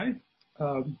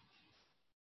Um,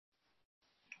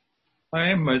 I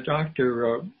am a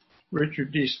Dr.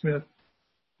 Richard D. Smith.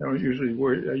 I don't usually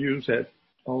use that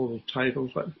all the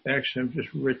titles. Actually, I'm just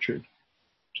Richard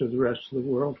to the rest of the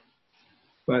world.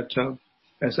 But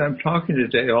as I'm talking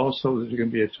today, also there's going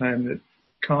to be a time that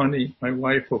Connie, my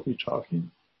wife, will be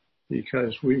talking,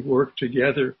 because we work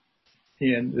together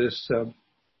in this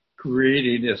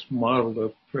creating this model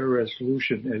of prayer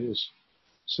resolution that is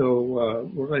so,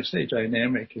 what do I say,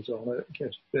 dynamic is all, I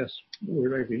guess, best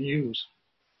word I can use.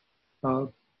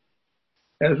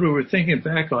 As we were thinking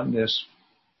back on this,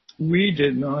 we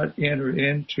did not enter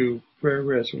into prayer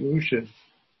resolution.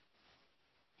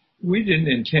 We didn't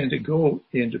intend to go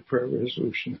into prayer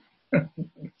resolution.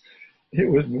 It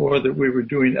was more that we were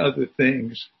doing other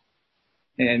things,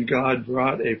 and God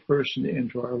brought a person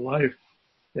into our life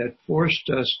that forced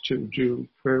us to do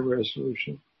prayer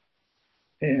resolution,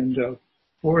 and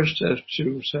forced us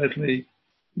to suddenly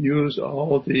use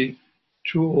all the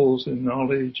tools and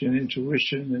knowledge and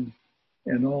intuition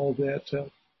and all that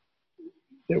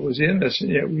that was in us,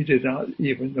 and yet we did not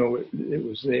even know it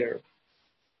was there.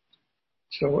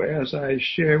 So as I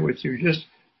share with you just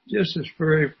this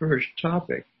very first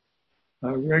topic,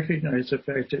 I recognize the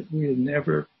fact that we had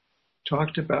never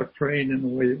talked about praying in the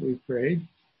way that we prayed.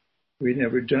 We'd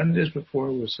never done this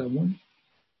before with someone.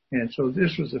 And so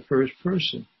this was the first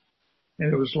person.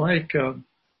 And it was like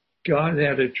God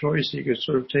had a choice. He could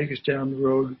sort of take us down the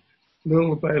road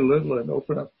little by little and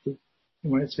open up you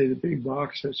might say, the big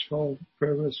box that's called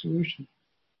prayer resolution.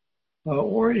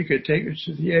 Or he could take us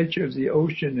to the edge of the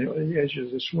ocean, the edge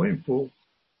of the swimming pool,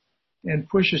 and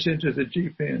push us into the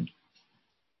deep end.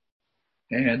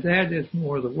 And that is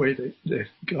more the way that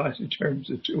God determines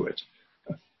to do it.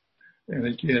 And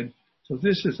again, so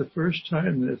this is the first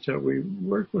time that we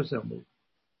work with somebody.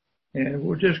 And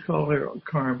we'll just call her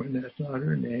Carmen. That's not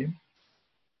her name.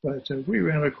 But we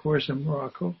ran a course in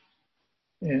Morocco.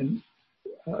 And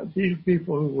these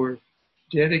people who were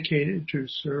dedicated to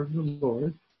serve the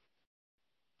Lord,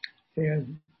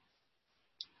 and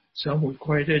some were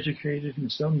quite educated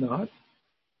and some not.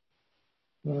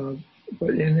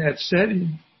 But in that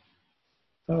setting,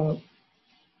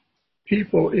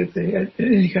 people, if they had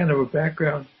any kind of a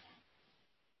background,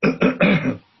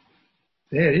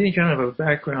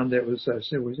 that was, I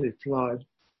say, was a flawed,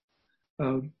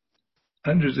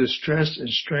 under the stress and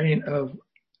strain of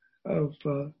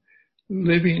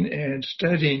living and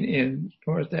studying in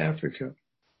North Africa,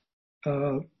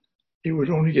 it would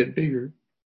only get bigger,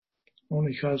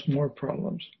 only cause more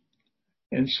problems.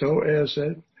 And so as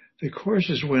the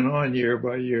courses went on year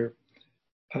by year,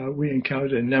 we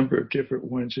encountered a number of different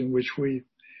ones in which we,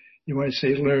 you might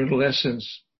say, learned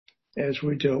lessons as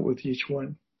we dealt with each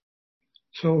one.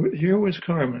 So here was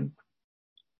Carmen,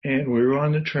 and we were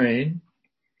on the train,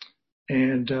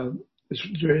 and this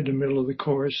was during the middle of the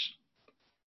course,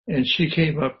 and she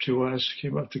came up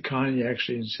to Connie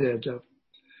actually, and said,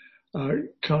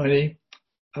 Connie,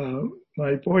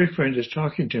 my boyfriend is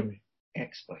talking to me.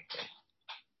 Ex-boyfriend.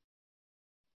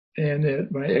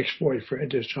 And my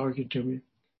ex-boyfriend is talking to me,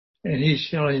 and he's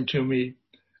telling to me,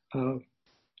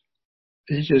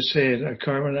 he's just saying,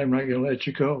 Carmen, I'm not going to let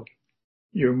you go.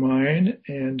 You're mine,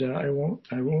 and I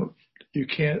won't, you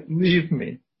can't leave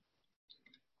me.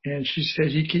 And she said,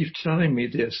 he keeps telling me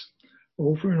this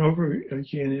over and over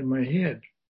again in my head.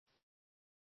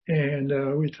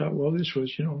 And we thought, well, this was,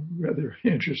 rather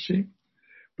interesting.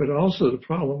 But also the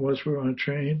problem was we're on a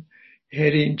train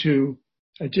heading to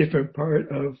a different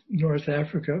part of North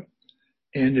Africa,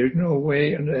 and there's no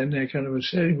way in that kind of a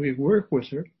setting we'd work with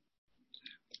her.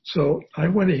 So I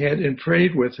went ahead and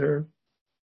prayed with her.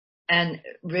 And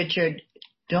Richard,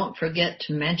 don't forget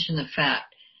to mention the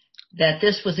fact that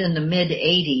this was in the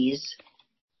mid-'80s,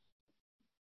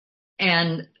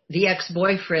 and the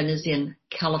ex-boyfriend is in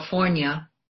California,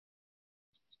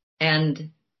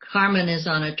 and Carmen is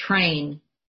on a train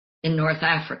in North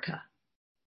Africa,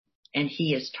 and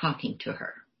he is talking to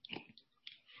her.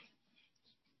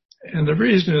 And the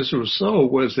reason this was so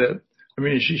was that,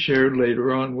 she shared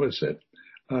later on, was that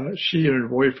she and her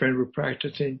boyfriend were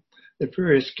practicing the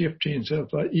various giftings of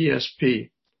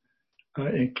ESP,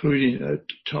 including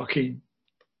talking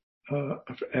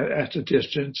at a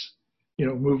distance,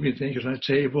 moving things on a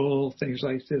table, things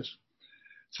like this.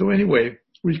 So anyway,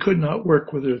 we could not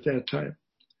work with her at that time.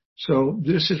 So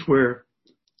this is where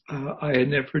I had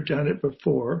never done it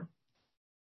before,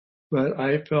 but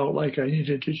I felt like I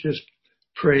needed to just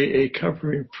pray a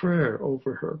covering prayer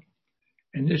over her.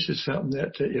 And this is something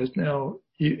that is now,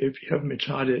 if you haven't been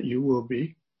taught it, you will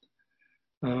be.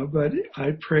 But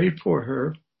I prayed for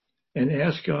her and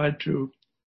asked God to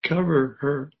cover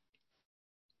her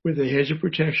with a hedge of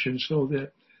protection so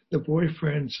that the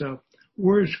boyfriend's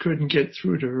words couldn't get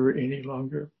through to her any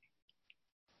longer.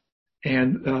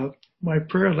 And my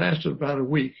prayer lasted about a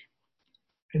week,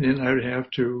 and then I would have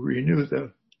to renew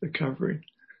the covering.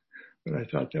 But I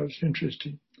thought that was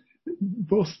interesting.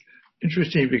 Both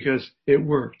interesting because it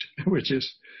worked, which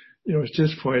is, at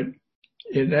this point,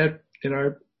 in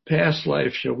our past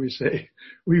life, shall we say,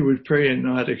 we would pray and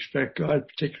not expect God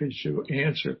particularly to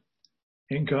answer.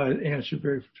 And God answered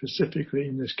very specifically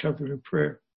in this covering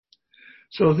prayer.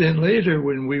 So then later,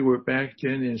 when we were back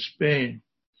then in Spain,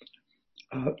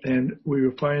 and we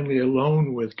were finally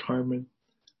alone with Carmen,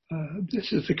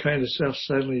 this is the kind of stuff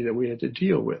suddenly that we had to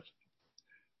deal with.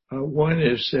 One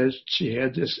is says she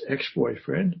had this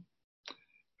ex-boyfriend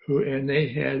and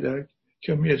they had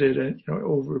committed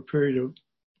over a period of,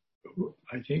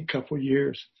 I think, a couple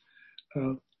years,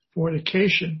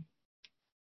 fornication.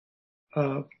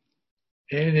 And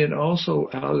then also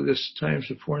out of this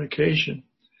times of fornication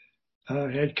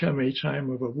had come a time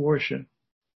of abortion.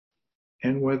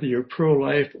 And whether you're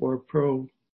pro-life or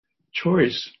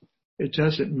pro-choice, it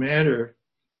doesn't matter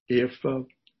if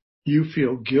you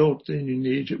feel guilt, then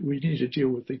we need to deal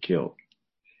with the guilt.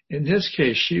 In this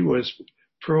case, she was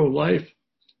pro-life,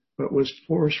 but was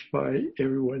forced by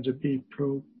everyone to be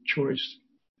pro-choice,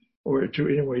 or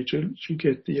to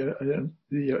get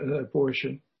the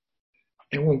abortion.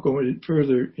 And won't go any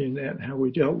further in that and how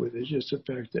we dealt with it. Just the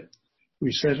fact that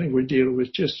we suddenly were dealing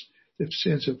with just the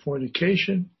sins of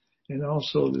fornication and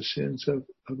also the sins of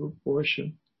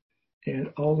abortion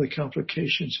and all the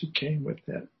complications that came with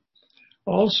that.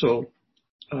 Also,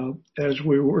 as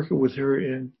we were working with her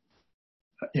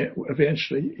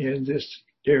eventually in this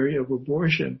area of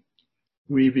abortion,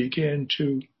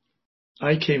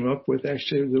 I came up with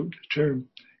actually the term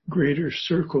greater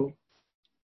circle.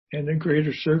 And the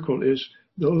greater circle is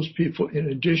those people in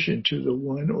addition to the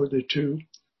one or the two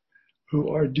who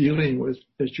are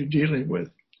that you're dealing with,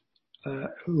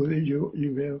 who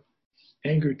you have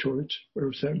anger towards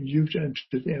or something you've done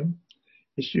to them.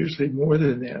 It's usually more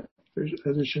than that. There's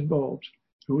others involved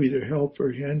who either help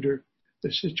or hinder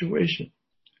the situation.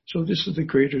 So this is the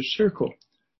greater circle.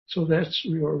 So that's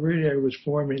already I was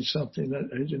forming something that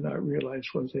I did not realize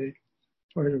was a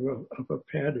part of a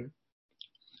pattern.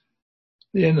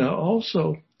 Then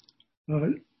also,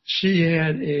 she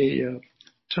had a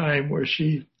time where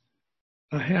she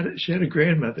had a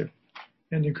grandmother,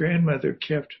 and the grandmother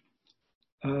kept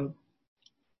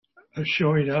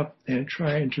showing up and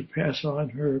trying to pass on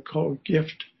her occult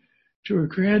gift to her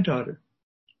granddaughter.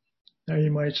 Now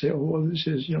you might say, oh, well, this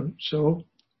is, so,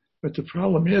 but the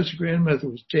problem is the grandmother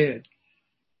was dead,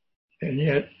 and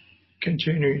yet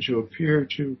continuing to appear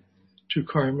to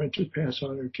Carmen to pass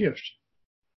on her gift.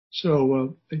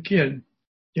 So again,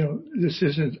 this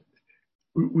isn't,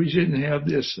 we didn't have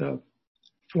this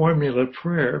formula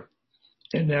prayer,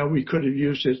 and now we could have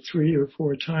used it 3 or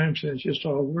 4 times and it just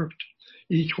all worked.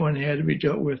 Each one had to be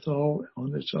dealt with all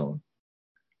on its own.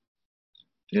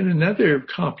 Then another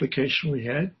complication we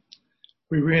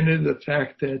ran into the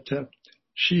fact that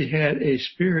she had a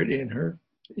spirit in her,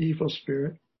 evil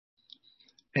spirit,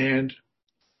 and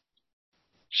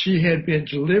she had been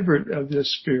delivered of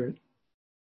this spirit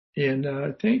in,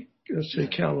 I think, let's say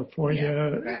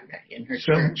California, in her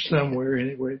somewhere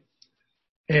anyway.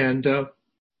 And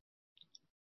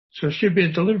so she'd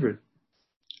been delivered.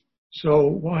 So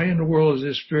why in the world is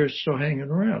this spirit still hanging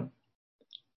around?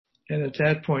 And at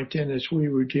that point then, as we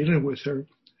were dealing with her,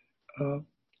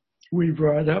 we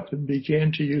brought up and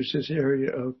began to use this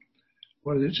area of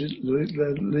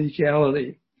the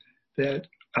legality that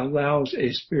allows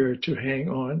a spirit to hang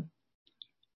on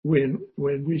when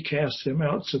we cast them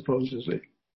out, supposedly.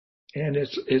 And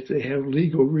they have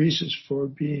legal reasons for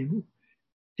being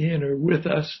in or with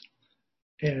us,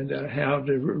 and how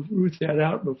to root that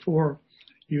out before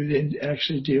you then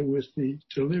actually deal with the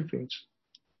deliverance.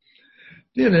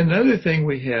 Then another thing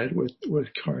we had with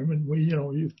Carmen,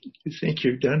 you think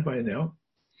you're done by now,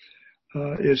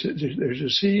 is that there's a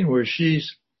scene where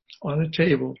she's on a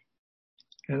table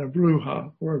and a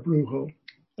bruja or a brujo,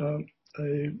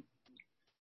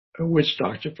 a witch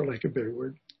doctor, for lack of a better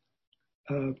word,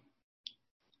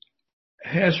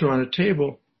 has her on a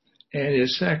table and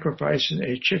is sacrificing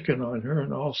a chicken on her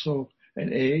and also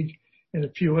an egg and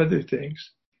a few other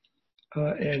things.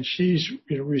 And she's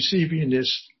receiving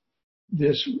this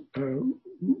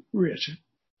writ.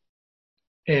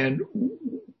 And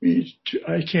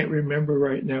I can't remember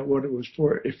right now what it was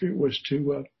for, if it was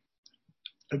to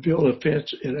build a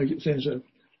fence, there's a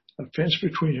fence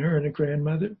between her and the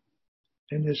grandmother,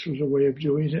 and this was a way of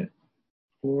doing it,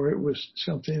 or it was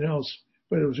something else.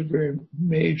 But it was a very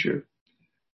major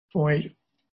point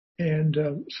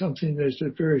and something that's a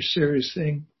very serious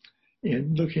thing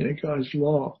in looking at God's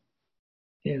law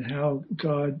and how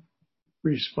God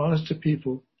responds to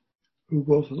people who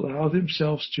both allow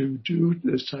themselves to do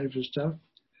this type of stuff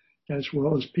as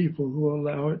well as people who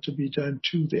allow it to be done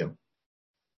to them.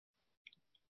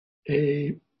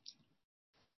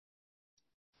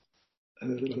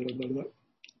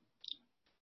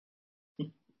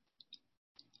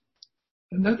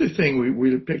 Another thing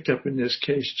we picked up in this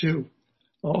case too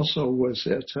also was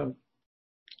that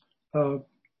I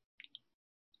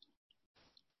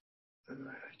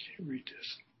can't read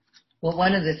this. Well,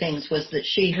 one of the things was that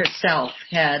she herself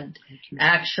had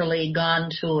actually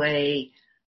gone to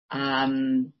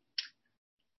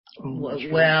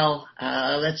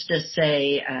let's just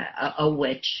say a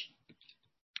witch,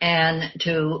 and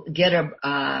to get a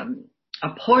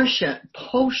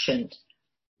potion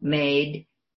made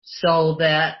so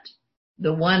that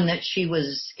the one that she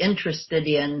was interested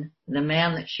in, the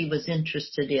man that she was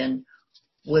interested in,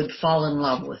 would fall in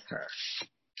love with her.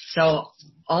 So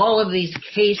all of these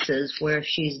cases where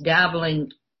she's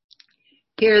dabbling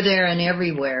here, there, and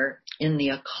everywhere in the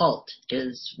occult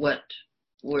is what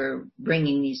we're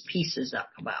bringing these pieces up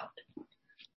about.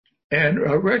 And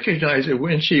recognize that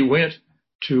when she went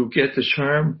to get the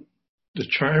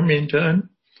charming done,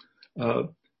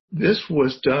 this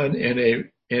was done in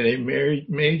a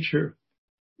major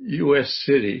U.S.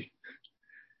 city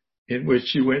in which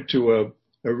she went to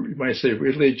you might say,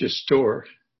 religious store.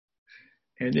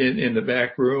 And in the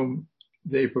back room,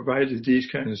 they provided these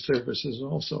kinds of services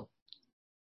also.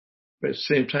 But at the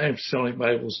same time, selling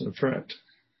Bibles in the front.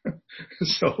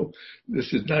 So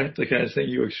this is not the kind of thing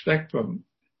you expect from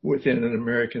within an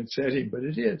American setting, but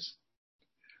it is.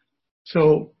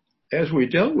 So as we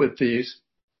dealt with these,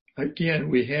 again,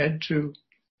 we had to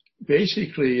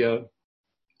basically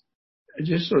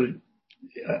just sort of,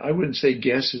 I wouldn't say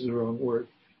guess is the wrong word.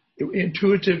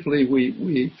 Intuitively,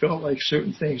 we felt like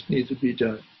certain things need to be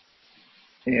done.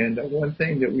 And one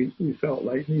thing that we felt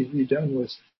like needed to be done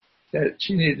was that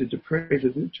she needed to pray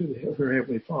to her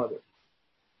Heavenly Father,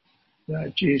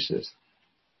 not Jesus.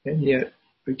 And yet,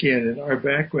 again, in our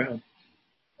background,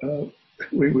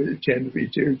 we would tend to be,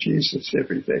 dear Jesus,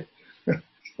 everything.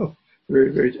 So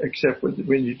very, very, except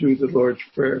when you do the Lord's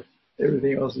Prayer,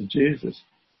 everything else is Jesus.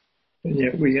 And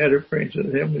yet we had her praying to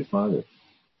the Heavenly Father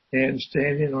and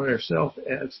standing on herself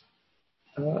as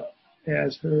a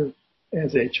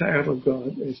child of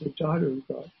God, as a daughter of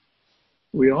God.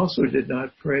 We also did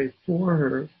not pray for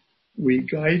her. We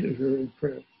guided her in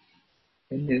prayer.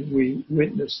 And then we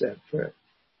witnessed that prayer.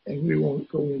 And we won't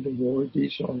go into more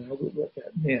detail now about what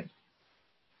that meant.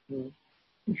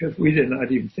 Because we did not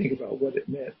even think about what it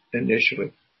meant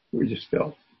initially. We just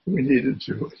felt we needed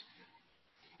to do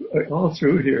it. All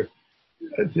through here,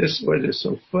 this what is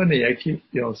so funny, I keep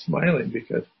smiling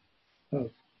because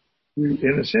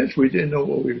in a sense we didn't know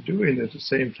what we were doing at the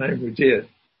same time we did.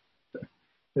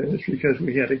 And it's because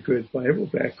we had a good Bible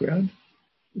background.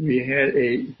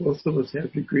 Both of us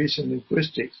have degrees in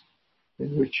linguistics,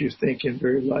 in which you think in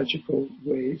very logical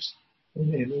ways,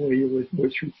 and in a way with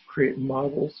which you create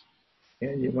models.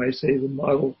 And you might say the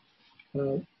model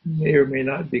may or may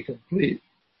not be complete,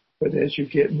 but as you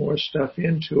get more stuff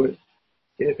into it,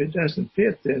 if it doesn't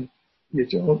fit, then you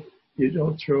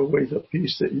don't throw away the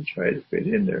piece that you try to fit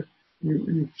in there.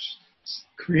 You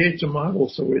create the model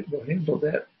so it will handle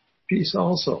that piece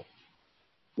also.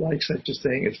 Like such a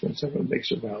thing as when someone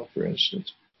makes a vow, for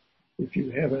instance. If you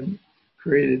haven't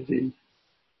created the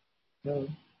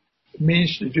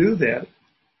means to do that,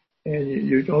 and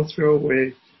you don't throw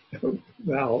away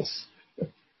vows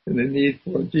and the need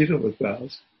for dealing with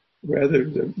vows, rather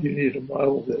you need a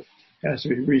model that has to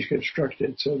be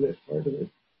reconstructed so that part of it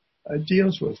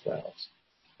deals with vows.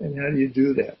 And how do you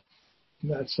do that?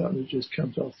 Not something that just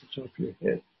comes off the top of your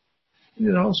head. And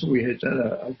then also we had done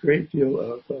a great deal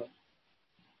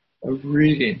of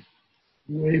reading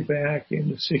way back in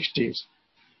the 60s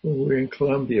when we were in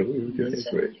Columbia. We were doing a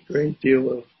great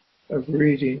deal of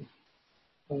reading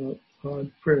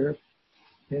on prayer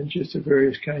and just the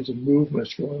various kinds of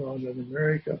movements going on in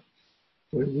America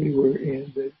when we were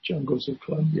in the jungles of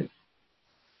Columbia.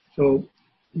 So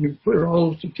you put it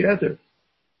all together,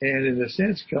 and in a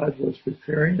sense, God was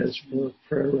preparing us for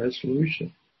prayer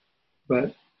resolution.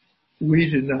 But we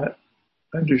did not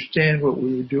understand what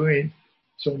we were doing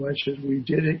so much as we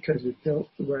did it because it felt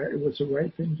it was the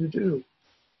right thing to do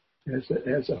as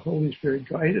the Holy Spirit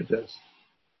guided us.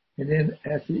 And then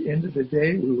at the end of the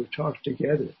day, we would talk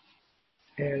together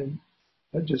and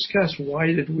discuss why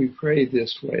did we pray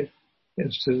this way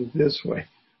instead of this way.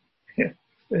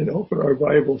 And open our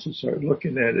Bibles and start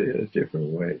looking at it in a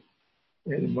different way.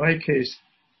 And in my case,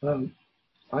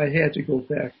 I had to go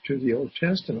back to the Old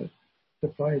Testament to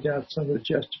find out some of the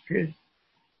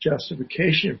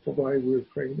justification for why we were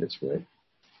praying this way,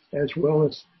 as well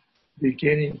as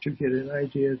beginning to get an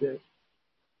idea that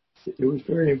it was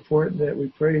very important that we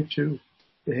pray to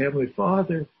the Heavenly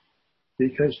Father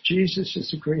because Jesus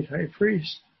is the great high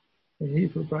priest and he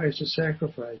provides the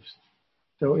sacrifice.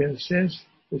 So in a sense,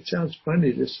 it sounds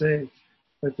funny to say,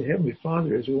 but the Heavenly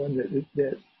Father is the one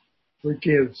that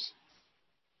forgives.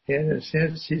 And in a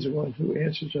sense, he's the one who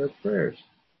answers our prayers.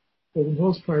 For the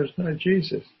most part, it's not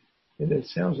Jesus. And it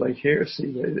sounds like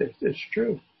heresy, but it's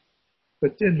true.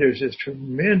 But then there's this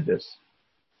tremendous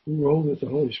role that the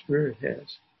Holy Spirit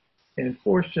has. And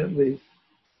fortunately,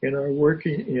 in our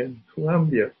working in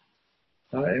Colombia,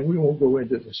 and we won't go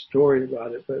into the story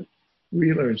about it, but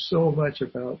we learned so much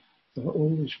about the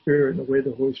Holy Spirit and the way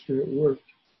the Holy Spirit worked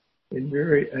in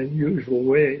very unusual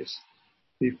ways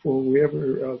before we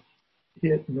ever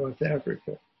hit North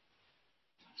Africa.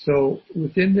 So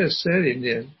within this setting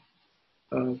then,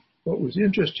 what was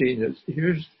interesting is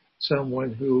here's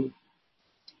someone who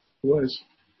was,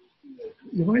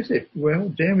 you might say, well,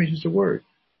 damaged is the word.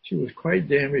 She was quite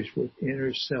damaged within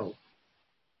herself.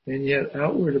 And yet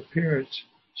outward appearance,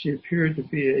 she appeared to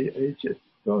be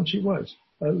well, she was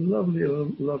a lovely,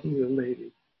 lovely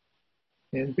lady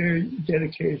and very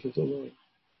dedicated to the Lord.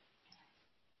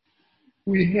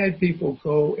 We had people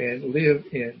go and live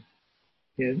in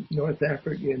North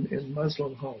Africa in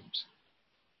Muslim homes.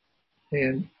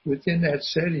 And within that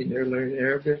setting, they're learning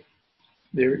Arabic,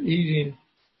 they're eating,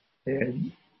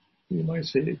 and you might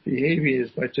say behaving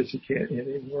as much as they can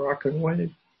in a Moroccan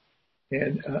way,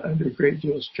 and under a great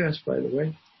deal of stress, by the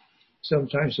way.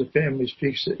 Sometimes the family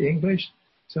speaks English,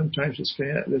 sometimes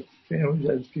the family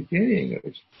doesn't speak any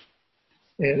English.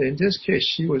 And in this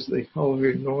case, they call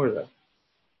her Norda,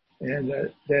 and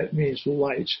that means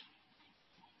light.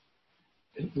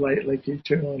 Light, like you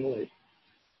turn on a light.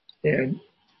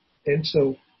 And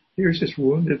so here's this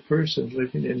wounded person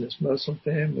living in this Muslim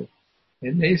family,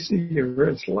 and they see her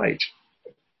as light.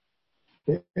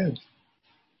 And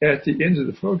at the end of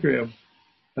the program,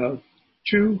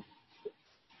 two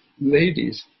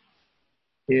ladies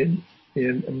in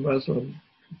a Muslim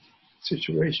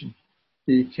situation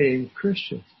became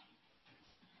Christian.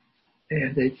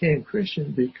 And they became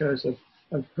Christian because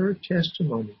of her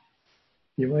testimony.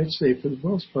 You might say, for the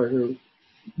most part,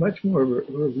 much more of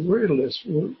her wordless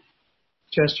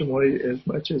testimony as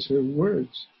much as her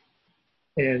words.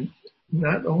 And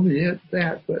not only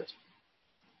that, but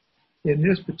in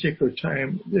this particular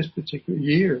time, this particular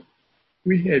year,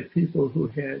 we had people who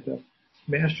had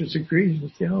master's degrees in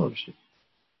theology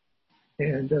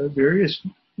and various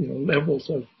levels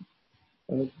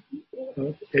of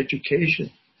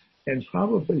education. And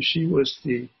probably she was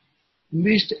the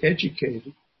least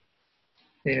educated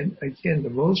and, again, the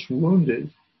most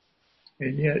wounded,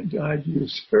 and yet God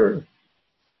used her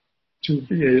to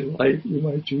be a light, you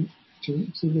might, to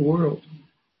the world,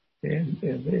 and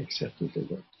they accepted the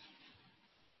Lord.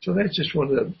 So that's just one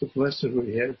of the blessings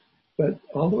we had. But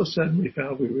all of a sudden we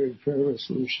found we were in prayer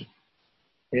resolution.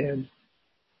 And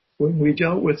when we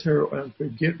dealt with her on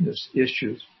forgiveness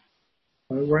issues,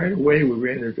 right away we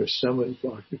ran into a stumbling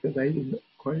block because I didn't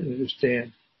quite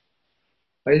understand.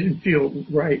 I didn't feel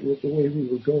right with the way we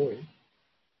were going.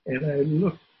 And I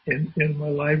looked in my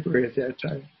library at that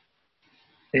time,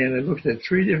 and I looked at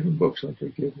 3 different books on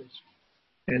forgiveness.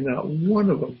 And not one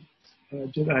of them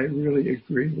did I really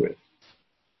agree with.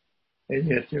 And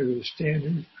yet they're the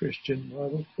standard Christian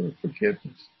model for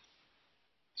forgiveness.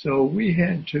 So we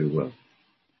had to,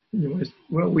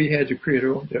 we had to create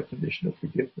our own definition of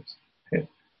forgiveness. And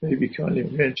maybe Connie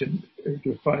mentioned or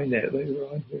define that later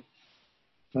on here.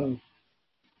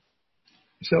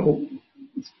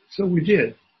 So we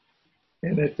did.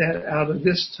 And out of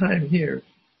this time here,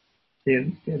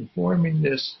 in forming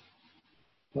this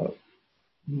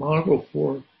model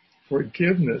for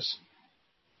forgiveness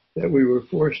that we were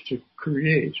forced to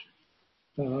create,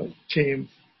 came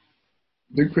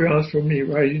the grounds for me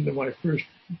writing my first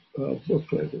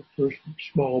booklet, the first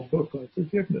small book on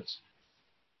forgiveness.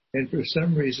 And for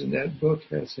some reason, that book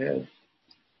has had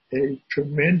a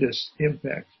tremendous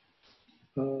impact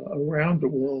around the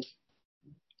world,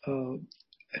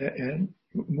 and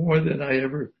more than I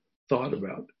ever thought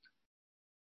about.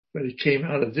 But it came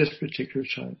out of this particular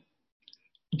time.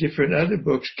 Different other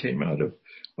books came out of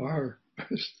our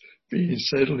being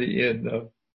suddenly in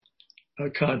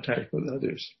contact with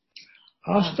others.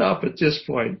 I'll stop at this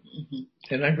point,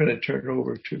 and I'm going to turn it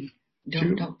over to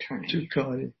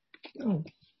Connie. Oh,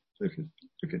 look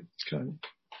at Connie.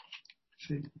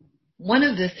 See, one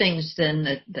of the things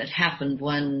then that happened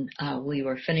when we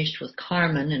were finished with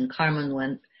Carmen, and Carmen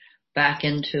went back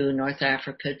into North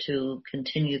Africa to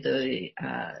continue the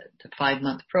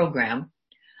 5-month program,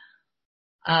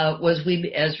 was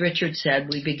we, as Richard said,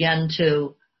 we began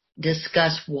to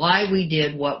discuss why we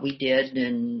did what we did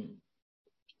and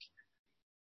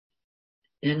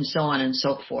so on and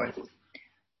so forth.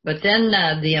 But then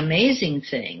the amazing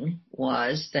thing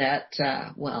was that,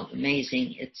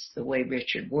 amazing, it's the way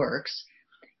Richard works.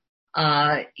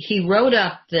 He wrote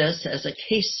up this as a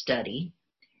case study,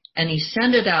 and he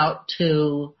sent it out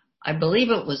to, I believe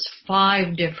it was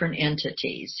 5 different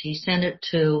entities. He sent it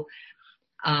to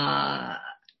a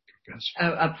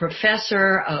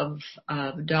professor of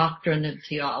doctrine and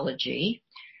theology.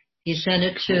 He sent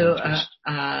it to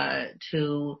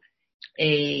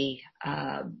a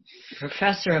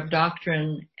professor of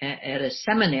doctrine at a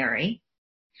seminary,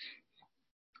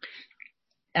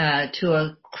 to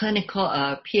a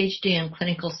PhD in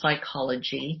clinical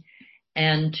psychology,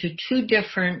 and to 2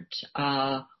 different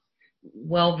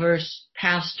well-versed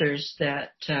pastors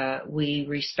that we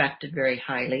respected very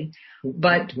highly.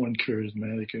 But one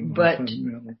charismatic and one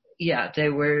fundamental. Yeah, they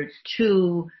were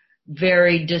 2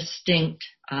 very distinct.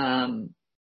 One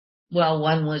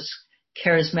was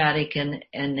charismatic, and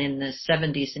in the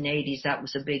 70s and 80s that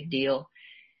was a big deal,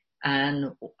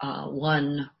 and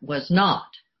one was not.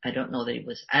 I don't know that he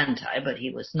was anti, but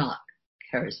he was not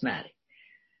charismatic.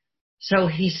 So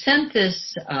he sent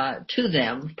this to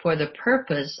them for the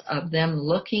purpose of them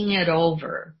looking it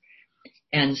over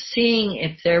and seeing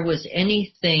if there was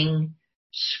anything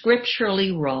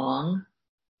scripturally wrong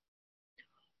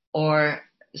or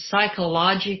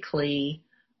psychologically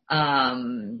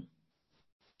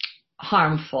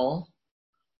harmful,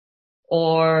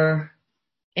 or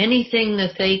anything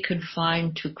that they could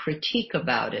find to critique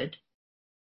about it,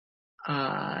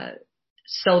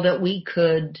 so that we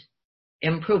could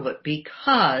improve it.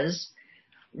 Because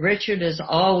Richard has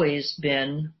always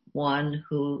been one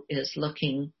who is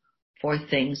looking for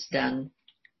things done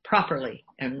properly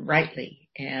and rightly,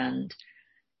 and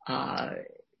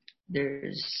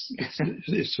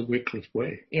it's the Wycliffe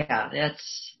way. Yeah,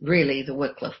 that's really the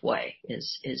Wycliffe way,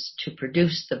 is to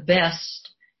produce the best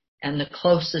and the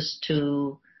closest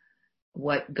to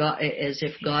what God, as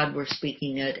if God were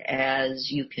speaking it, as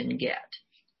you can get.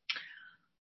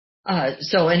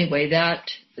 So anyway,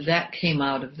 that came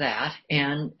out of that,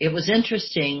 and it was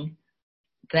interesting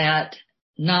that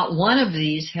not one of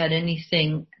these had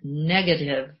anything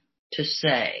negative to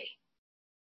say.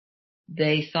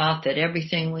 They thought that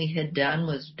everything we had done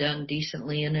was done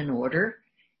decently and in order,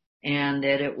 and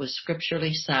that it was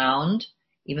scripturally sound,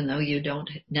 even though you don't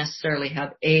necessarily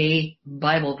have a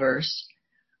Bible verse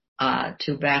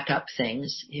to back up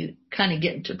things. You kind of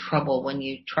get into trouble when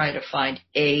you try to find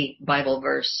a Bible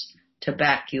verse to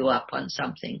back you up on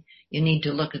something. You need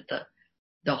to look at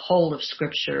the whole of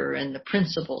Scripture and the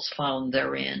principles found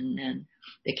therein and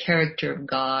the character of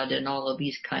God and all of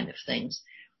these kind of things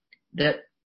that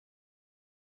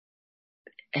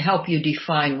help you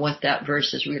define what that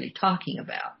verse is really talking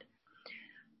about.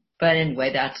 But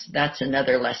anyway, that's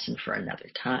another lesson for another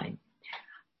time.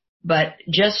 But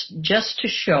just to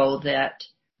show that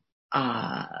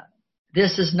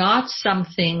this is not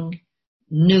something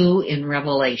new in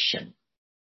Revelation.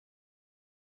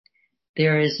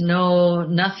 There is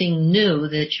nothing new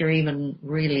that you're even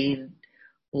really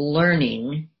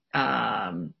learning.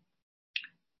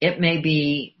 It may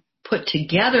be put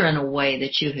together in a way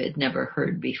that you had never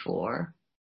heard before.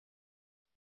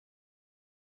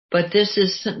 But this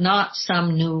is not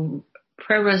some new,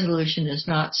 prayer resolution is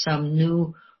not some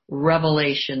new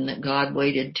revelation that God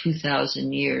waited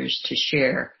 2,000 years to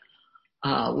share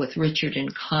with Richard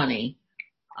and Connie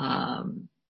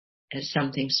as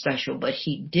something special. But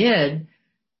he did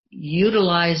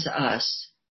utilize us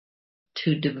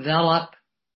to develop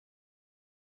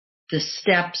the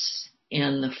steps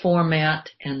in the format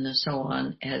and the so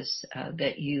on as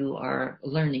that you are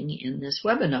learning in this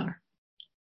webinar.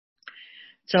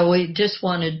 So we just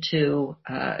wanted to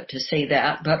say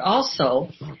that, but also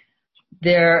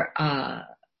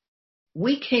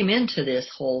we came into this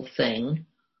whole thing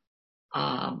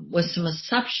with some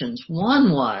assumptions.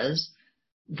 One was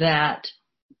that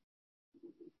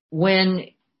when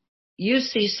you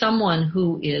see someone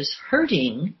who is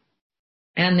hurting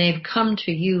and they've come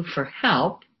to you for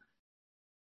help,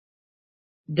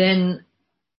 then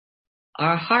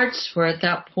our hearts were at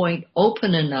that point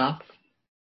open enough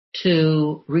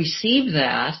to receive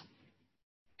that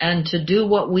and to do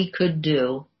what we could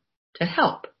do to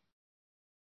help.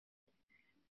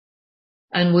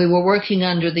 And we were working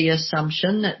under the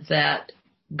assumption that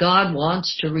God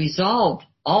wants to resolve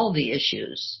all the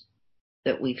issues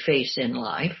that we face in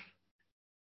life,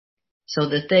 so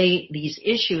that these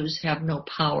issues have no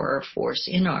power or force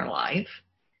in our life,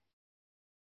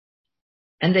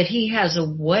 and that he has a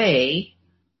way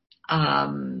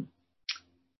to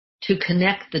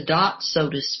connect the dots, so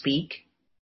to speak,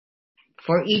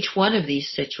 for each one of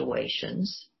these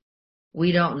situations.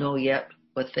 We don't know yet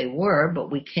what they were,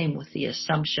 but we came with the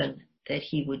assumption that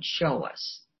he would show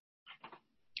us.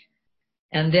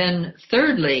 And then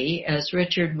thirdly, as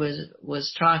Richard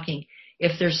was talking,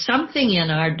 if there's something in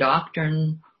our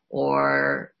doctrine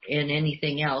or in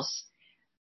anything else,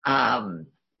 and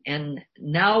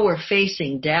now we're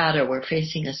facing data, we're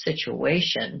facing a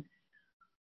situation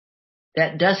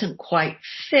that doesn't quite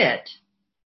fit,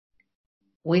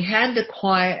 we had to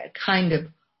kind of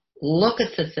look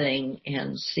at the thing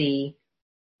and see,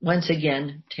 once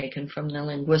again, taken from the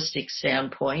linguistic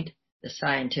standpoint, the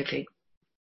scientific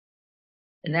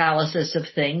analysis of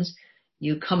things,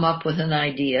 you come up with an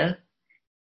idea,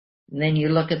 and then you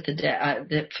look at the data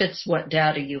that fits what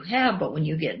data you have, but when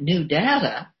you get new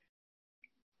data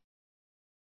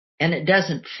and it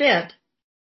doesn't fit,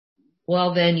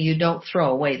 well, then you don't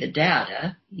throw away the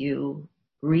data, you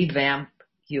revamp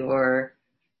your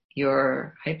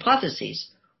hypotheses,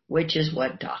 which is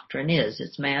what doctrine is.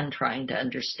 It's man trying to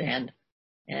understand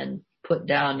and put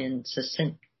down in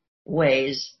succinct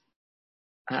ways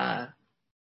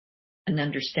an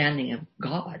understanding of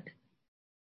God.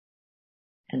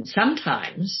 And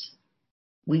sometimes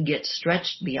we get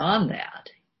stretched beyond that,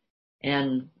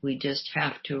 and we just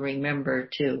have to remember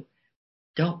to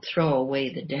don't throw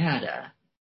away the data.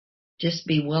 Just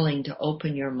be willing to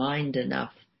open your mind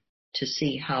enough to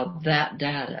see how that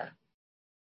data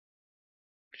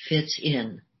fits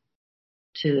in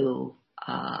to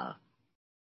a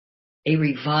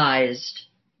revised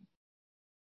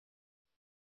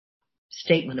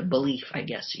statement of belief, I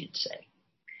guess you'd say.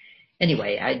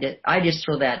 Anyway, I just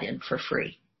throw that in for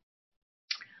free.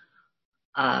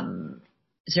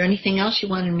 Is there anything else you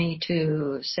wanted me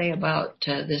to say about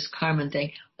this Carmen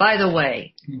thing? By the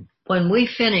way, when we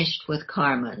finished with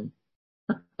Carmen,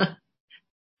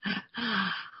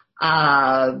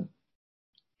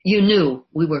 you knew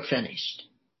we were finished.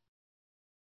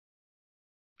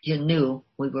 You knew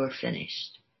we were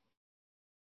finished.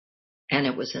 And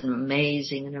it was an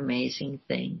amazing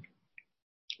thing.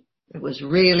 It was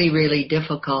really, really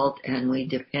difficult, and we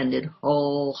depended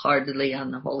wholeheartedly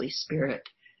on the Holy Spirit.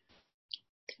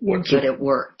 But it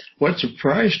worked. What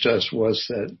surprised us was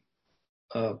that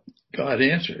God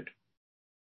answered.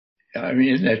 I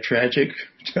mean, isn't that tragic?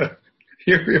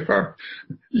 Here we are,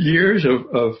 years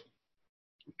of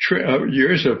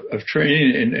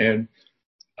training and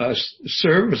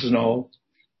service and all,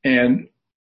 and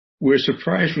we're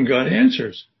surprised when God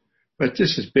answers. But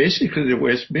this is basically the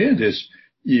way it's been: is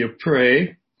you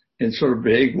pray in sort of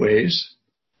vague ways,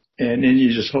 and then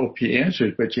you just hope He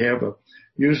answers. But you have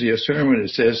usually a sermon that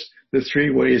says the 3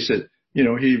 ways that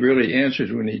He really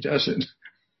answers when He doesn't.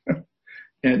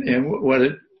 and what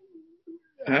it,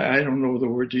 I don't know the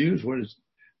word to use. What is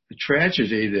the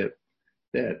tragedy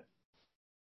that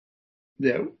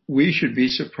we should be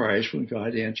surprised when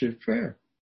God answered prayer?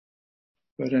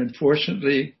 But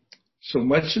unfortunately, so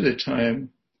much of the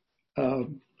time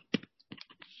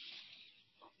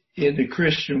in the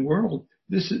Christian world,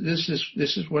 this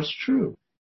is what's true: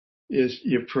 is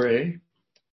you pray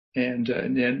and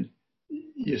then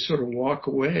you sort of walk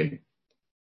away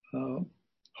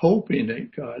hoping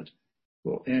that God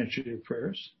will answer your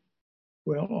prayers.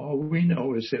 Well, all we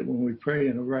know is that when we pray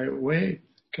in the right way,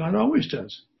 God always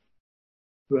does.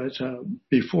 But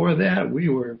before that, we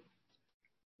were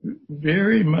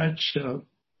very much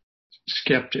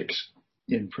skeptics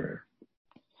in prayer.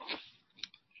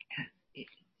 You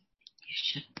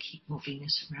shouldn't keep moving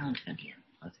this around, honey.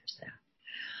 Oh, there's that.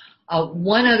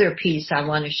 One other piece I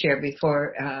want to share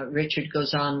before Richard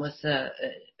goes on with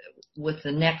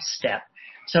the next step.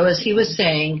 So as he was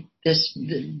saying, this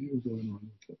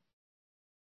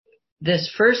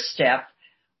first step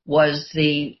was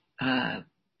the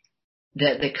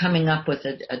coming up with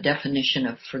a definition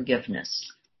of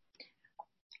forgiveness.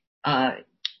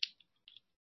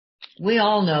 We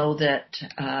all know that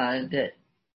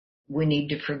we need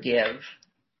to forgive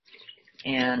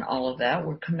and all of that.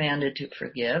 We're commanded to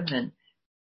forgive,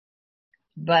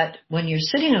 but when you're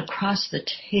sitting across the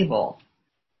table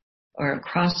or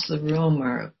across the room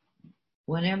or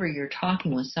whenever you're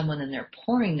talking with someone and they're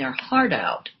pouring their heart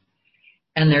out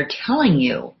and they're telling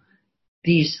you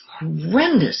these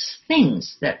horrendous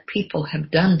things that people have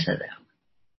done to them,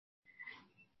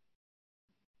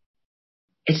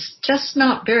 it's just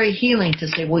not very healing to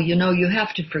say, well, you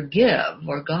have to forgive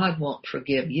or God won't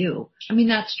forgive you. I mean,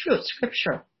 that's true. It's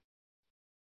scriptural.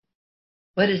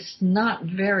 But it's not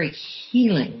very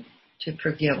healing to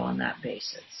forgive on that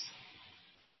basis.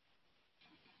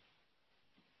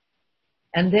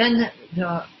 And then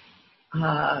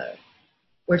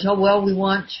we're told, well, we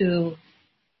want to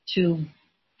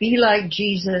be like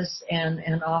Jesus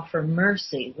and offer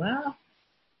mercy. Well,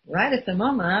 right at the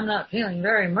moment, I'm not feeling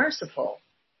very merciful.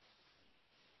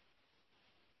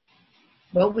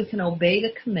 Well, we can obey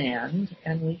the command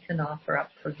and we can offer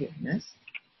up forgiveness,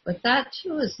 but that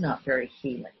too is not very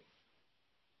healing.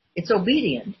 It's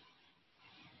obedient,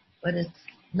 but it's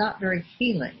not very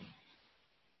healing.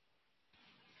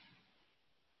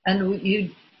 And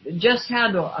you just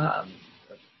had a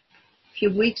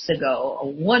few weeks ago a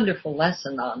wonderful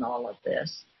lesson on all of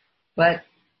this, but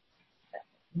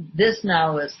this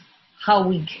now is how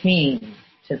we came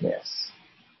to this.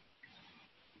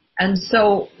 And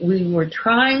so we were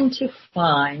trying to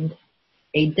find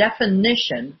a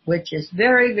definition, which is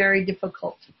very, very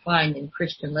difficult to find in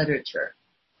Christian literature,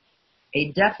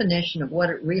 a definition of what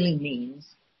it really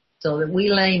means so that we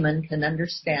laymen can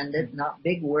understand it, not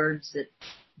big words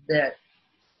that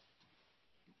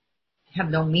have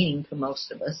no meaning to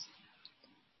most of us.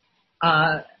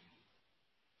 A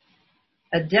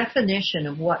definition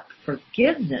of what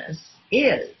forgiveness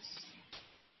is.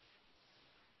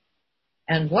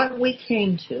 And what we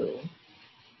came to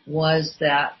was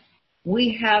that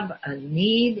we have a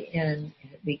need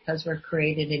because we're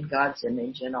created in God's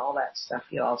image and all that stuff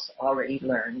you also already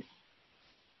learned,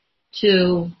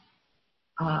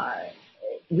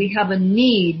 we have a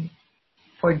need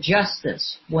for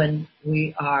justice when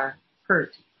we are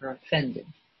hurt or offended.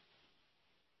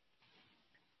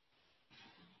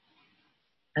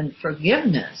 And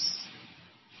forgiveness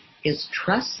is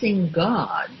trusting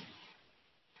God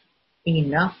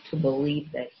enough to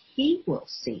believe that He will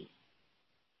see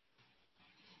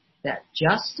that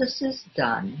justice is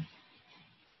done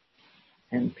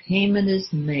and payment is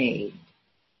made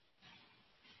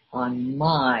on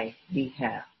my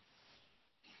behalf.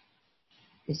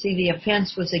 You see, the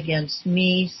offense was against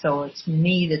me, so it's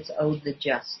me that's owed the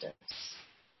justice.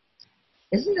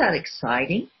 Isn't that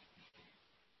exciting?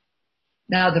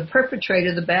 Now, the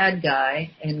perpetrator, the bad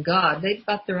guy, and God, they've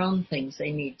got their own things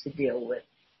they need to deal with.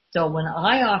 So when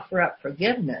I offer up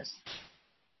forgiveness,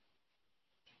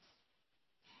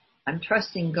 I'm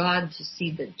trusting God to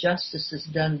see that justice is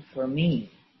done for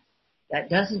me. That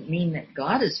doesn't mean that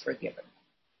God is forgiven.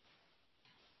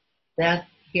 That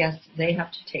they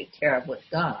have to take care of with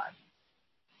God.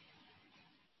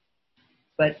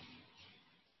 But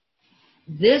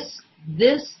this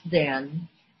then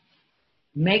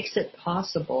makes it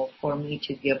possible for me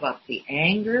to give up the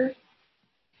anger,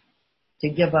 to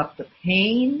give up the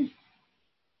pain,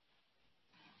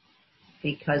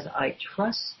 because I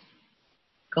trust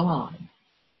God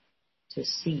to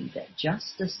see that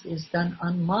justice is done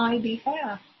on my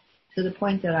behalf to the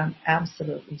point that I'm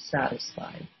absolutely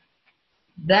satisfied.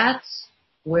 That's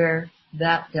where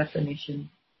that definition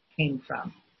came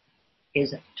from,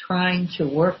 is trying to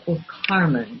work with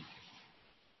Carmen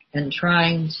and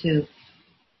trying to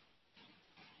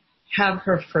have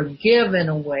her forgive in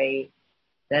a way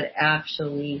that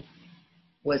actually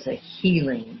was a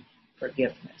healing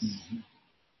forgiveness. Mm-hmm.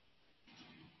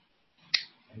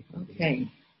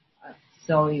 Okay.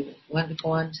 So you want to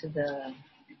go on to the...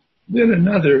 Then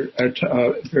another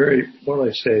very,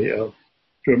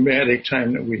 dramatic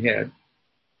time that we had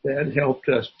that helped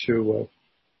us to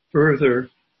further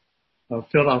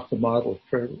fill out the model of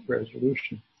prayer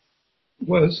resolution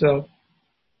was,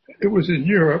 it was in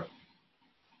Europe,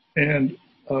 and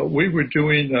we were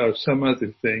doing some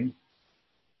other thing.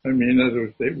 I mean, in other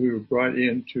words, we were brought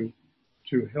in to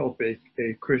help a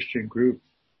Christian group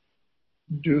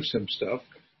do some stuff,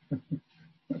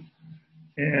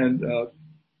 and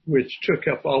which took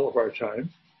up all of our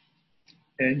time.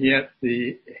 And yet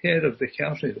the head of the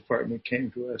counseling department came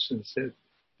to us and said,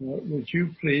 would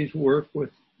you please work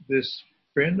with this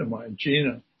friend of mine,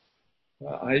 Gina?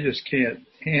 I just can't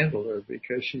handle her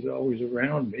because she's always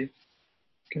around me,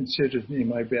 considers me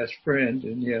my best friend,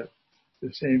 and yet at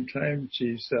the same time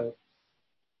she's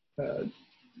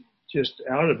just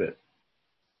out of it.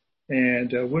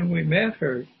 And when we met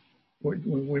her,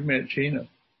 when we met Gina,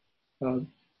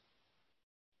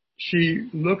 she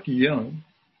looked young,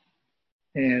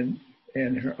 and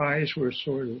her eyes were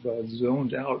sort of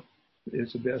zoned out,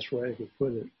 is the best way I could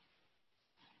put it.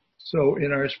 So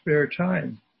in our spare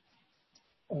time,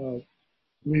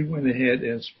 we went ahead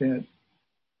and spent,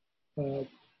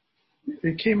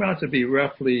 it came out to be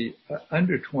roughly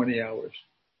under 20 hours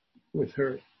with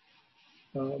her.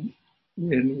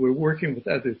 When we're working with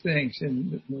other things,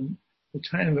 and when the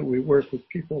time that we work with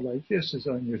people like this is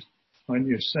on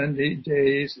your Sunday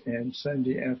days and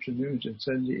Sunday afternoons and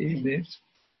Sunday evenings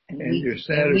and your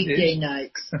Saturdays. And weekday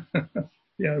nights.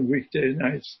 Yeah, weekday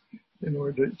nights in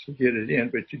order to get it in,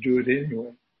 but you do it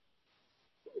anyway.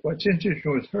 What's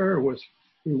interesting with her was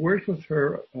we worked with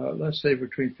her, let's say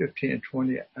between 15 and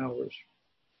 20 hours.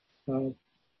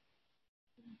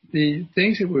 The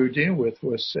things that we were dealing with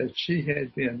was that she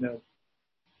had been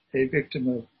a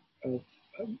victim of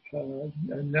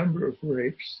a number of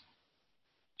rapes.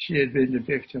 She had been the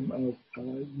victim of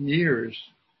years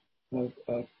of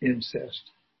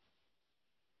incest,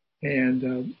 and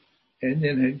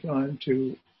then had gone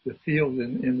to the field.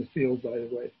 In the field, by the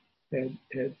way,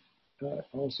 had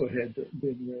also had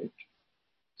been raped.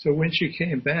 So when she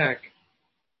came back,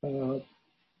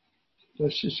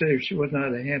 let's just say she was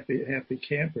not a happy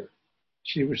camper.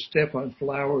 She would step on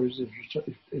flowers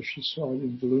if she saw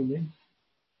them blooming.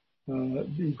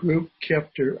 The group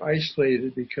kept her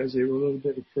isolated because they were a little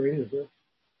bit afraid of her.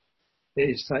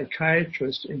 A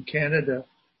psychiatrist in Canada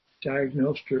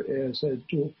diagnosed her as a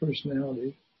dual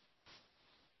personality.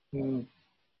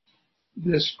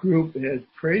 This group had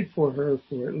prayed for her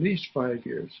for at least 5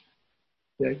 years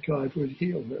that God would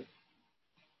heal her.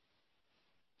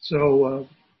 So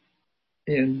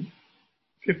in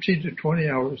 15 to 20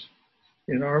 hours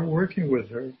in our working with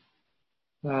her,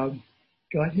 God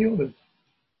healed her.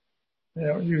 I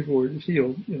don't use the word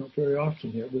healed, very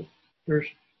often here, but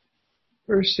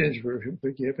her sins were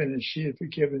forgiven, and she had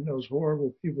forgiven those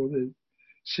horrible people that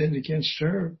sinned against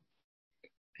her.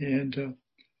 And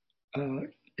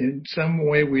in some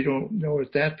way, we don't know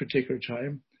at that particular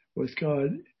time, with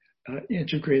God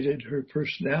integrated her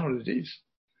personalities,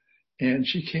 and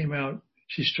she came out.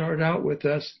 She started out with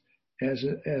us as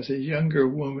a younger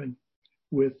woman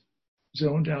with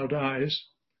zoned out eyes,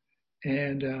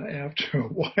 and after a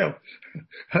while,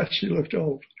 she looked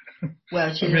old.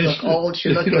 Well, she didn't look old. She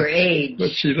looked her age.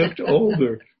 But she looked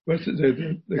older. But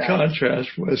the right.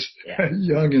 Contrast was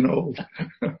young and old.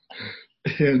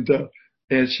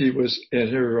 and she was,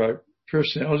 and her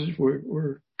personalities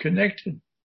were connected.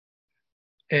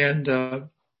 And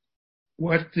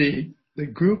what the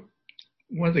group,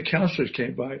 one of the counselors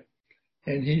came by,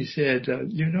 and he said,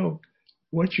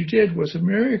 what you did was a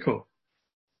miracle.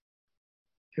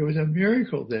 It was a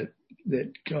miracle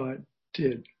that God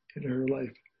did in her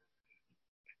life.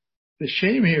 The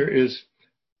shame here is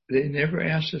they never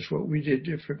asked us what we did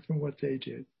different from what they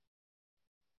did.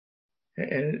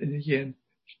 And again,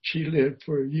 she lived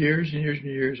for years and years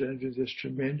and years under this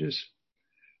tremendous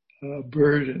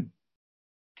burden.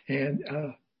 And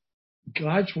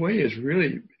God's way is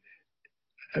really,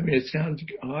 it sounds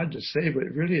odd to say, but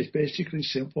it really is basically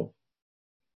simple.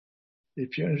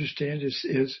 If you understand this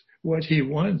is what he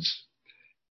wants,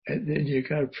 and then you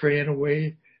got to pray in a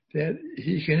way that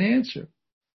he can answer.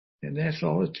 And that's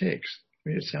all it takes.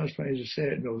 It sounds funny to say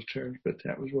it in those terms, but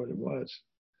that was what it was.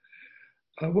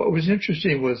 What was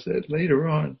interesting was that later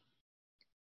on,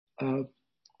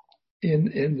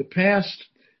 in the past,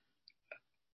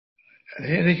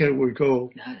 Hennigan would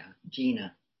go.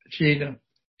 Gina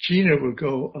would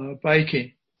go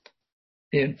biking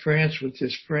in France with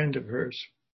this friend of hers,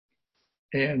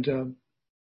 and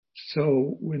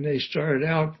so when they started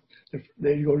out,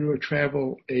 they'd go to a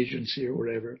travel agency or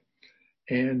whatever,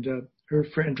 and her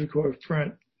friend would go up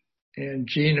front, and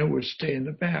Gina would stay in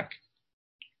the back.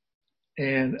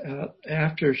 And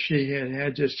after she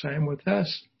had this time with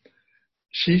us,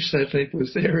 she suddenly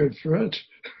was there in front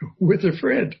with her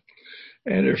friend.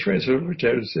 And her friend sort of looked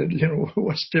at her and said,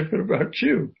 what's different about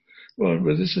you? Well,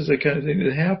 this is the kind of thing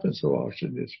that happens so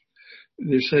often.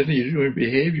 There's suddenly you're doing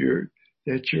behavior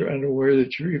that you're unaware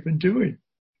that you're even doing.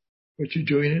 But you're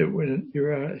doing it when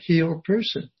you're a healed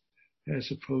person,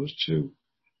 as opposed to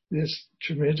this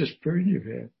tremendous burden you've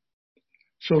had.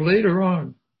 So later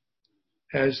on,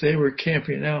 as they were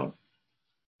camping out,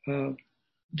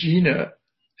 Gina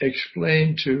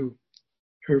explained to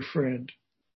her friend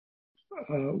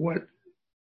what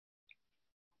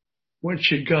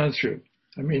she'd gone through.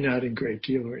 Not in great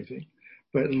deal or anything,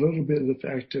 but a little bit of the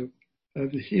fact of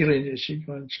the healing that she'd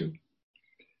gone through.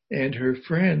 And her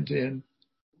friend then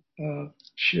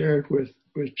shared with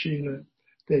Gina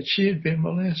that she had been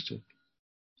molested.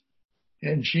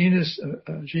 And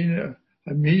Gina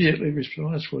immediately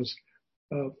response was,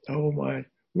 oh my,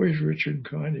 where's Richard and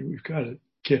Connie? We've got to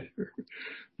get her,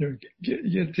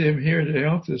 get them here to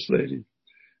help this lady.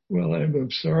 Well,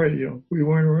 I'm sorry, we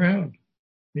weren't around.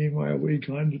 Meanwhile, we'd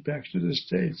gone back to the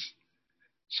States.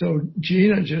 So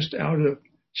Gina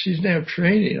she's now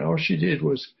training. All she did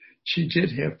was she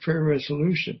did have prayer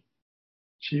resolution.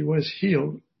 She was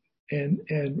healed and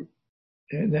in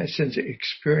that sense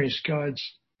experienced God's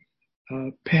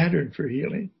pattern for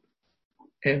healing.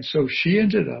 And so she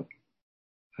ended up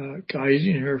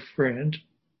guiding her friend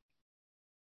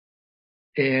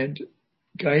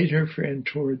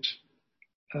towards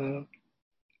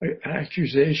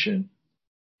accusation,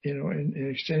 and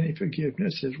extending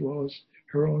forgiveness, as well as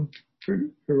her own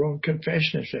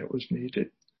confession if that was needed.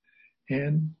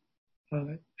 And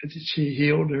she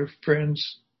healed her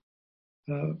friends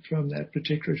from that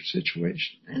particular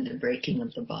situation. And the breaking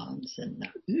of the bonds.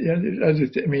 Yeah,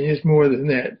 it's more than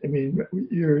that. I mean,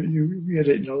 you get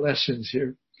it in the lessons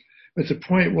here. But the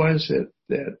point was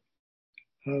that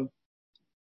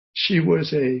she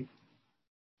was in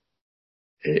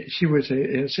a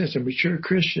sense, a mature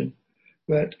Christian,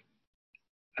 but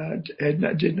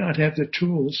did not have the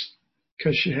tools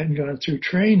because she hadn't gone through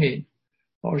training.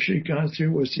 All she'd gone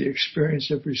through was the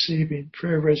experience of receiving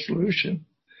prayer resolution.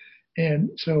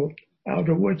 And so out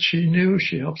of what she knew,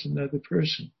 she helps another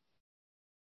person.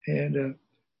 And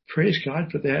praise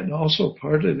God for that. And also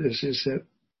part of this is that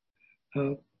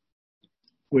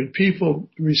when people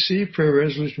receive prayer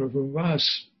resolution from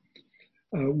us,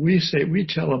 we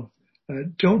tell them,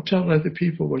 don't tell other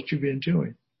people what you've been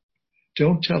doing.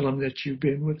 Don't tell them that you've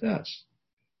been with us.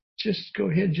 Just go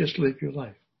ahead and just live your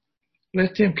life.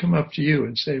 Let them come up to you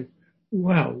and say,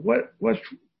 wow, what's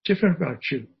different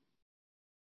about you?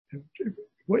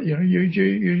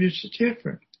 You're just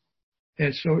different.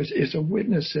 And so it's a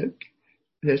witness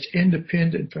that's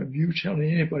independent from you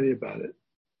telling anybody about it.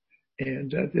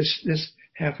 And this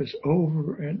happens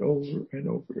over and over and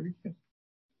over again.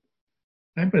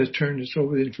 I'm going to turn this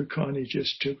over then for Connie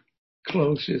just to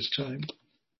close his time.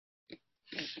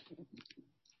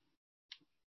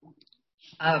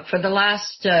 For the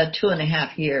last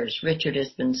 2.5 years, Richard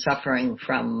has been suffering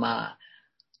from the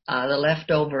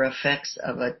leftover effects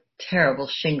of a terrible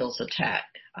shingles attack.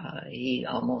 He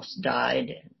almost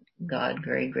died. God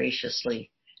very graciously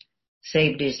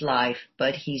saved his life,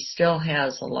 but he still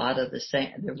has a lot of the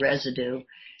residue. It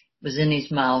was in his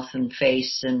mouth and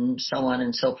face and so on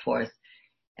and so forth.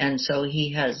 And so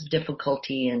he has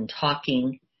difficulty in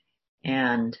talking.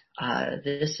 And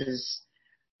this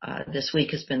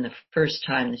week has been the first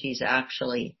time that he's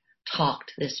actually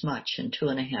talked this much in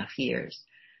 2.5 years.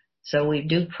 So we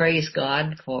do praise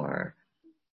God for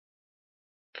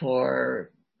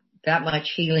that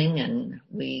much healing, and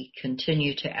we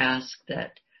continue to ask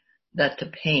that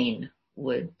the pain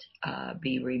would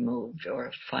be removed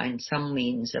or find some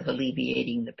means of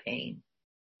alleviating the pain.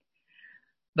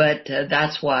 But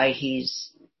that's why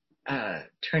he's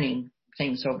turning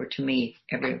things over to me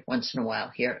every once in a while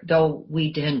here, though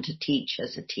we tend to teach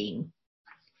as a team.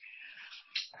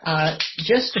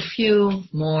 Just a few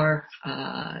more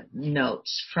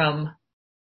notes from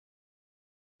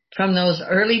those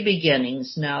early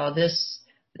beginnings. Now, this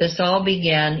all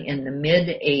began in the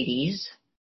mid-'80s,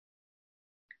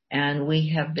 and we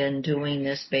have been doing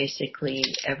this basically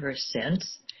ever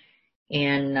since.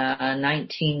 In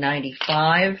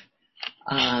 1995,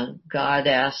 God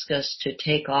asked us to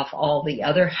take off all the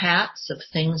other hats of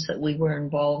things that we were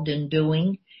involved in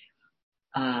doing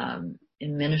in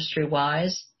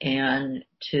ministry-wise, and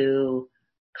to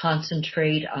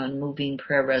concentrate on moving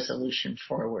prayer resolution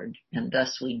forward. And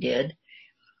thus we did.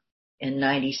 In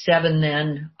 97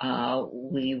 then,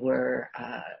 we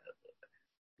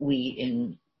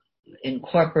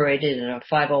incorporated in a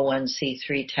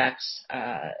 501c3 tax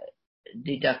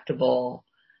deductible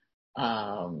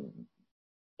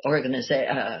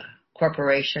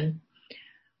corporation,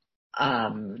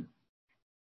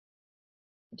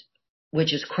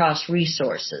 which is Cross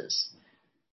Resources.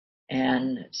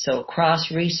 And so Cross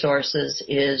Resources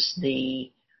is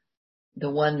the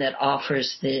one that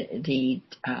offers the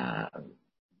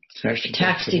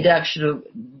tax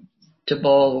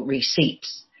deductible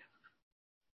receipts.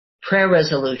 Prayer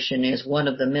Resolution is one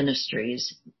of the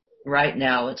ministries. Right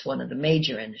now, it's one of the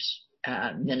major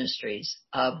ministries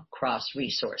of Cross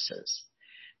Resources.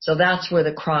 So that's where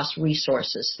the Cross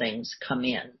Resources things come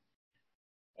in.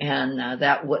 And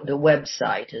the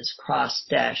website is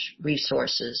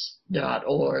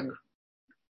cross-resources.org.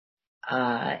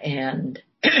 And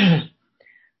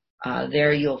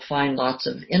there you'll find lots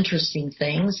of interesting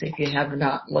things if you have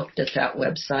not looked at that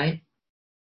website.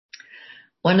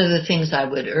 One of the things I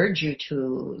would urge you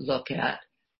to look at,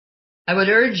 I would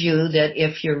urge you that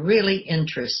if you're really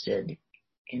interested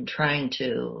in trying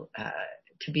to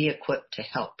be equipped to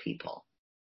help people,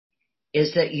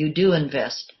 is that you do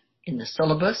invest in the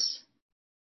syllabus,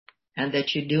 and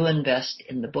that you do invest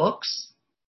in the books,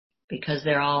 because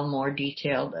they're all more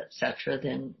detailed, etc.,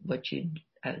 than what you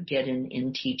get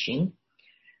in teaching.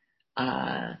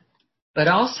 But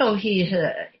also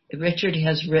Richard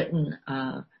has written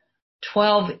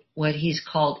 12 what he's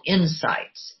called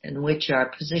insights, in which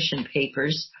are position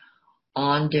papers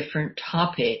on different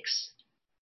topics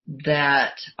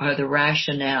that are the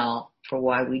rationale for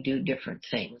why we do different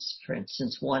things. For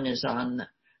instance, one is on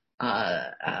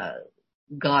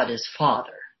God as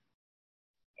Father,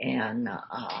 and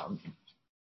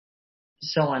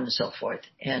so on and so forth.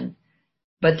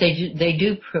 But they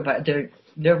do provide,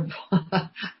 they're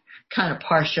kind of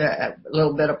partial, a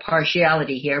little bit of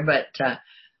partiality here, but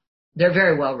they're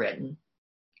very well written,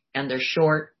 and they're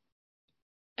short,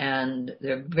 and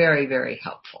they're very, very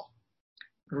helpful.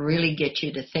 Really get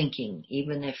you to thinking,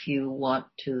 even if you want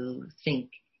to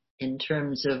think in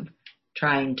terms of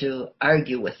trying to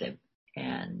argue with him.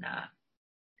 And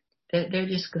they're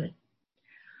just good.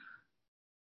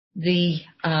 We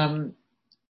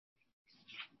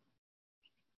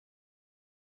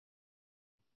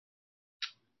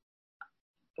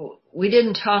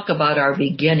didn't talk about our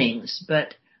beginnings,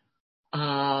 but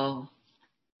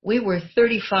we were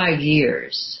 35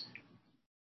 years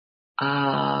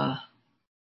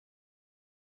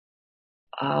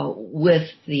with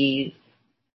the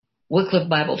Wycliffe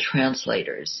Bible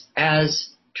translators as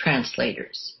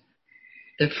translators.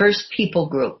 The first people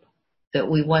group that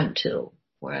we went to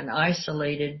were an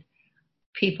isolated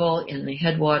people in the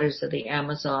headwaters of the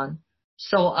Amazon,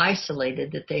 so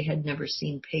isolated that they had never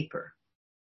seen paper.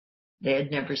 They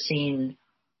had never seen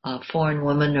foreign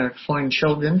women or foreign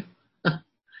children.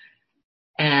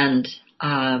 And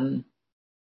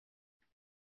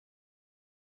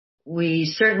we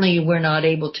certainly were not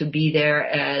able to be there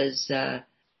as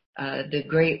the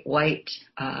great white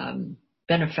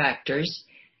benefactors.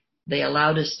 They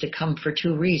allowed us to come for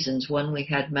two reasons. One, we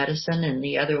had medicine, and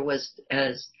the other was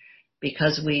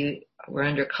because we were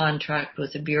under contract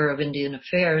with the Bureau of Indian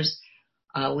Affairs.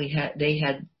 They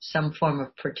had some form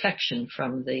of protection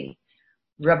from the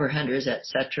rubber hunters,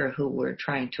 etc., who were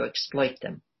trying to exploit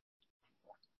them.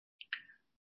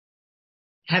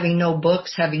 Having no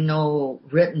books, having no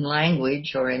written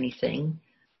language or anything,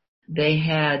 they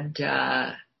had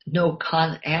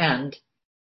and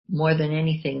more than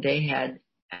anything, they had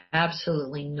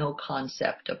absolutely no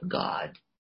concept of God.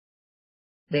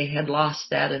 They had lost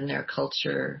that in their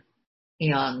culture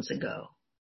eons ago.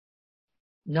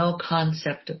 No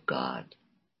concept of God.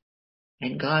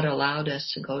 And God allowed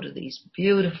us to go to these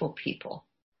beautiful people.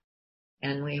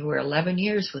 And we were 11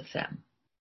 years with them.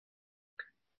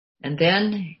 And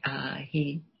then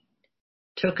he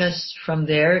took us from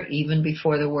there even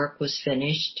before the work was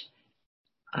finished.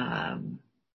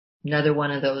 Another one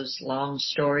of those long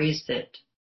stories that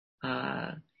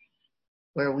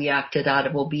where we acted out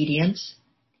of obedience.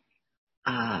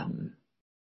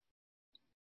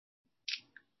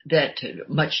 That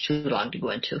much too long to go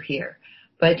into here.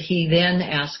 But he then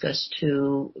asked us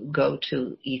to go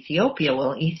to Ethiopia.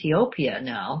 Well, Ethiopia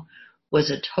now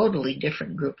was a totally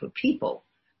different group of people.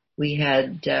 We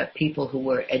had people who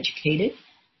were educated.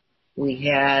 We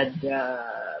had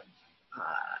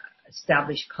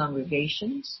established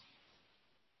congregations.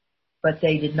 But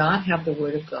they did not have the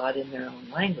Word of God in their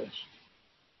own language.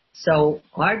 So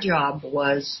our job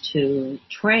was to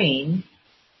train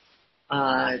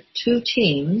two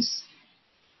teams,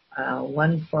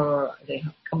 one for the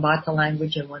Kambata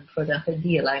language and one for the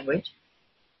Hadia language.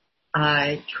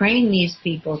 Train these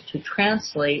people to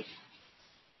translate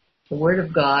the Word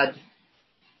of God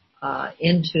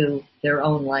into their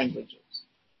own languages.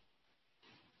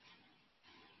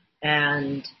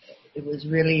 And it was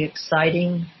really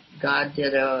exciting. God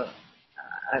did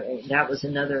that was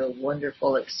another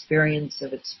wonderful experience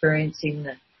of experiencing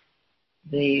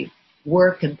the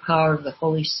work and power of the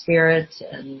Holy Spirit,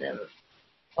 and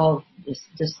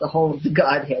just the whole of the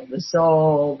Godhead was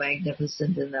so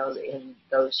magnificent in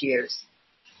those years.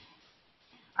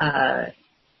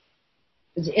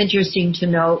 It's interesting to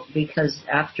note because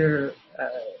after a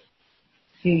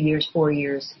few years, 4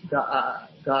 years,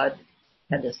 God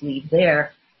had us leave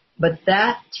there, but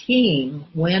that team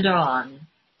went on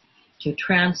to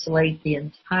translate the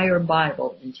entire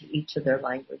Bible into each of their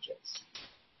languages.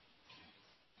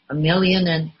 1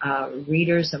 million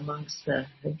readers amongst the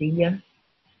Hadia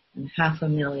and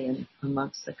 500,000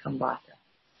 amongst the Kambata,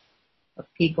 of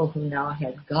people who now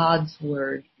had God's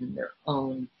Word in their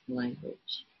own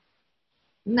language.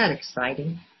 Isn't that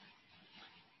exciting?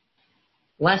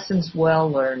 Lessons well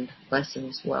learned,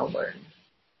 lessons well learned.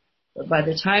 But by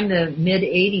the time the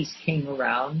mid-'80s came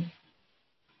around,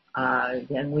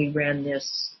 then we ran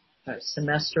this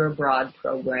semester abroad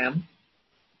program.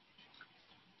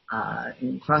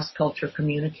 in cross-culture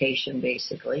communication,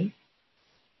 basically.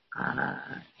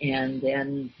 And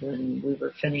then when we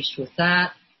were finished with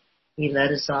that, he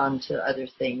led us on to other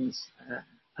things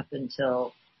up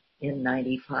until in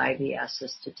 95 he asked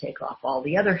us to take off all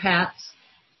the other hats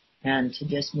and to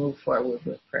just move forward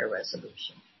with prayer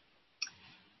resolution.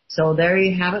 So there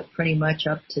you have it, pretty much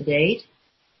up to date.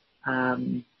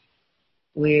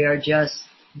 We are just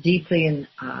deeply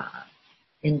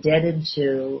indebted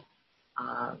to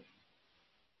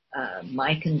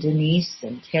Mike and Denise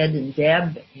and Ted and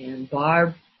Deb and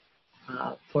Barb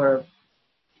for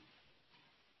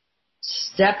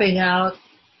stepping out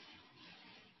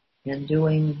and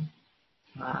doing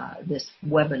this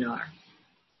webinar.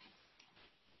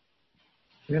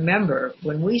 Remember,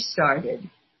 when we started,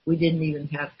 we didn't even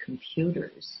have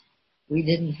computers. We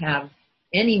didn't have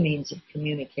any means of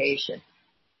communication.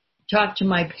 Talked to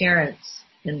my parents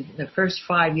in the first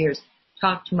 5 years,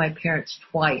 talked to my parents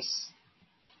twice.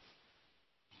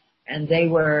 And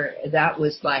that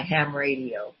was by ham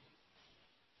radio.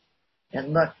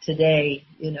 And look, today,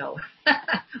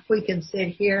 we can sit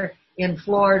here in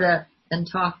Florida and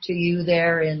talk to you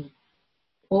there in,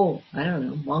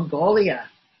 Mongolia.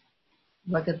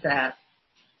 Look at that.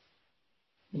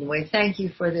 Anyway, thank you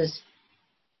for this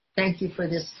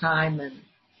time, and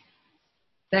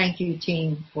thank you,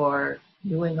 team, for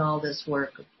doing all this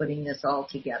work of putting this all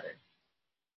together.